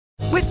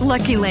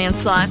Lucky Land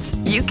Slots,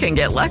 you can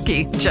get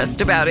lucky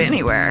just about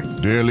anywhere.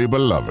 Dearly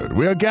beloved,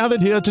 we are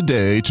gathered here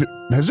today to...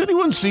 Has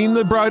anyone seen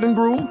the bride and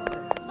groom?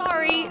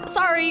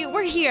 Sorry,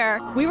 we're here.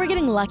 We were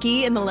getting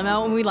lucky in the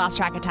limo and we lost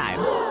track of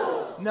time.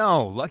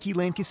 No, Lucky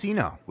Land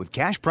Casino, with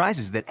cash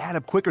prizes that add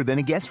up quicker than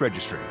a guest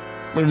registry.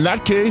 In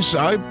that case,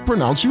 I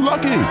pronounce you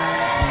lucky.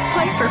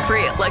 Play for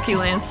free at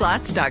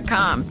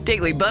LuckyLandSlots.com.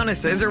 Daily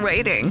bonuses are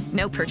waiting.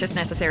 No purchase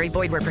necessary.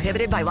 Void where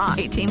prohibited by law.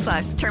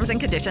 18+. Terms and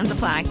conditions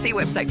apply. See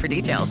website for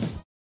details.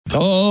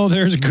 Oh,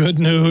 there's good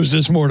news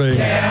this morning.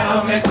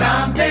 Tell me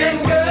something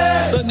good.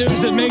 The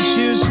news that makes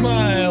you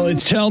smile.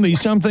 It's Tell Me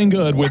Something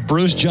Good with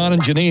Bruce, John,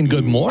 and Janine.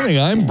 Good morning.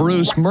 I'm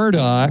Bruce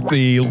Murdoch.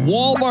 The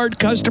Walmart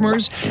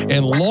customers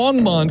in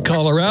Longmont,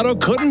 Colorado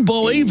couldn't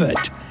believe it.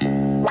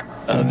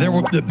 There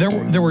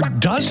were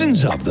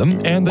dozens of them,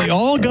 and they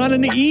all got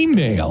an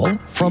email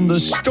from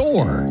the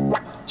store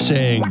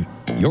saying,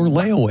 your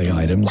layaway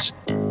items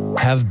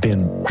have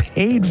been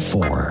paid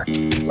for.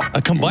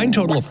 A combined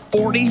total of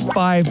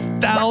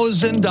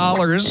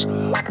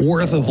 $45,000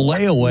 worth of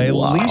layaway.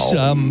 Wow.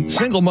 Lisa,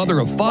 single mother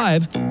of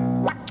 5,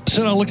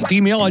 said, I looked at the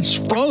email, I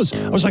just froze.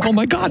 I was like, oh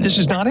my God, this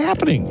is not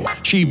happening.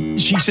 She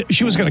said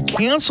she was going to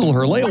cancel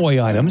her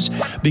layaway items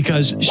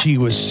because she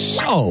was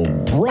so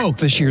broke.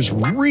 This year's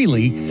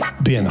really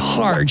been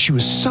hard. She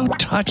was so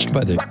touched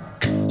by the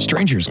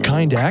stranger's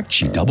kind act.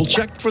 She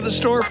double-checked for the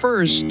store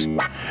first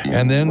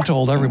and then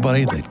told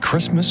everybody that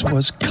Christmas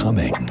was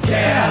coming.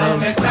 Tell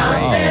me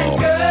something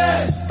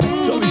good.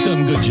 Tell me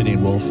something good,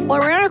 Janine Wolf.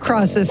 Well, I ran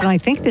across this, and I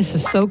think this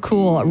is so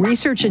cool.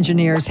 Research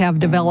engineers have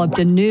developed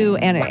a new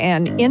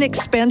and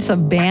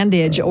inexpensive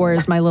bandage, or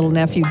as my little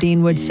nephew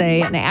Dean would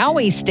say, an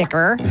owie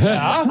sticker.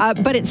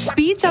 But it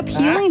speeds up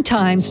healing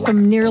times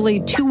from nearly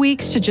 2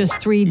 weeks to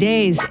just 3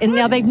 days. And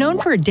now they've known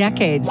for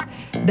decades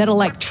that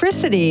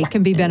electricity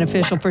can be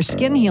beneficial for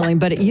skin healing,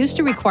 but it used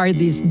to require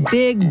these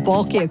big,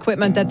 bulky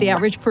equipment that the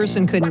average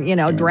person couldn't,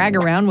 drag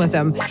around with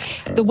them.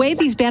 The way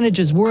these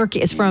bandages work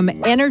is from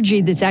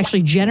energy that's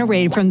actually generated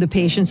from the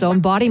patient's own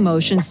body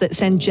motions that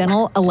send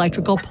gentle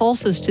electrical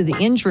pulses to the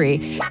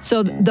injury.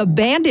 So the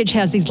bandage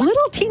has these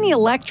little teeny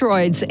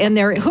electrodes, and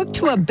they're hooked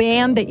to a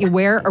band that you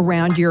wear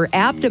around your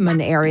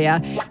abdomen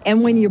area.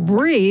 And when you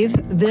breathe,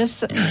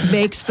 this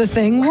makes the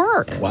thing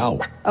work. Wow.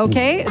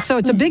 Okay, so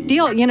it's a big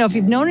deal. If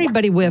you've known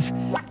anybody with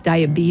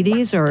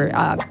diabetes or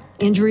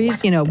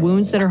injuries,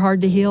 wounds that are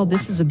hard to heal,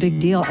 this is a big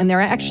deal. And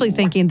they're actually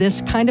thinking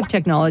this kind of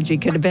technology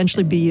could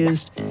eventually be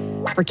used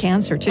for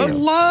cancer, too. I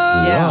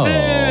love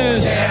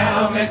this.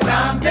 Tell me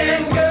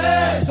something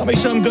good. Tell me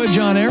something good,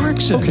 John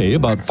Erickson. Okay,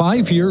 about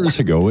 5 years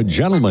ago, a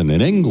gentleman in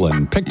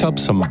England picked up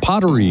some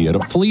pottery at a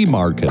flea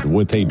market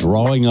with a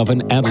drawing of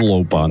an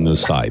antelope on the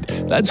side.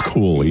 That's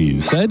cool, he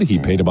said. He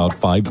paid about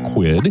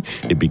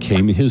 £5. It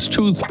became his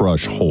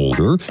toothbrush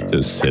holder,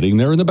 just sitting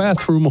there in the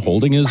bathroom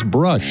holding his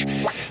brush.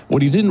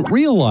 What he didn't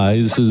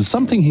realize is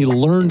something he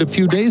learned a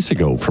few days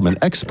ago from an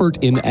expert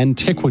in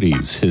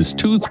antiquities. His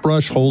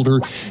toothbrush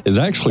holder is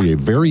actually a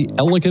very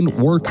elegant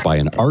work by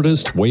an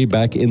artist way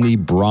back in the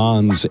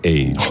Bronze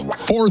Age.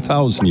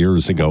 4,000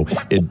 years ago.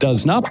 It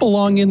does not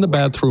belong in the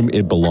bathroom.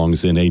 It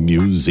belongs in a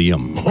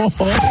museum. Bruce,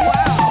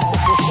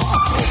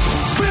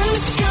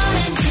 John,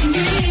 and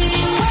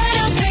Janine,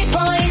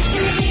 103.3.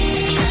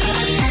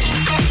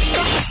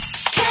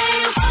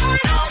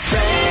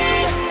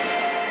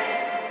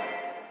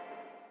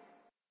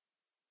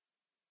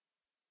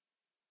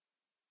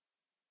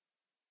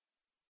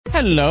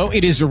 Hello,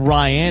 it is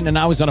Ryan, and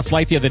I was on a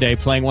flight the other day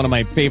playing one of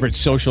my favorite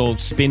social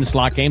spin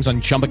slot games on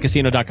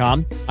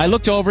ChumbaCasino.com. I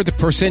looked over at the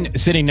person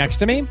sitting next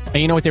to me, and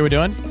you know what they were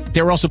doing?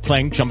 They were also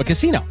playing Chumba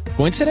Casino.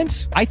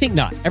 Coincidence? I think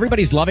not.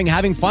 Everybody's loving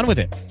having fun with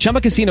it.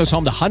 Chumba Casino is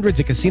home to hundreds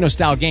of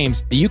casino-style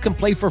games that you can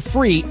play for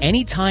free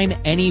anytime,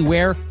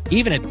 anywhere,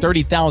 even at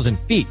 30,000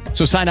 feet.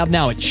 So sign up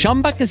now at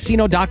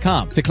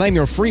ChumbaCasino.com to claim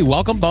your free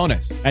welcome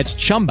bonus. That's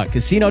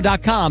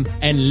ChumbaCasino.com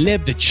and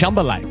live the Chumba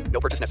life. No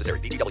purchase necessary.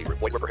 VGW.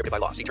 Void where prohibited by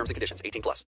law. See terms and conditions. 18+.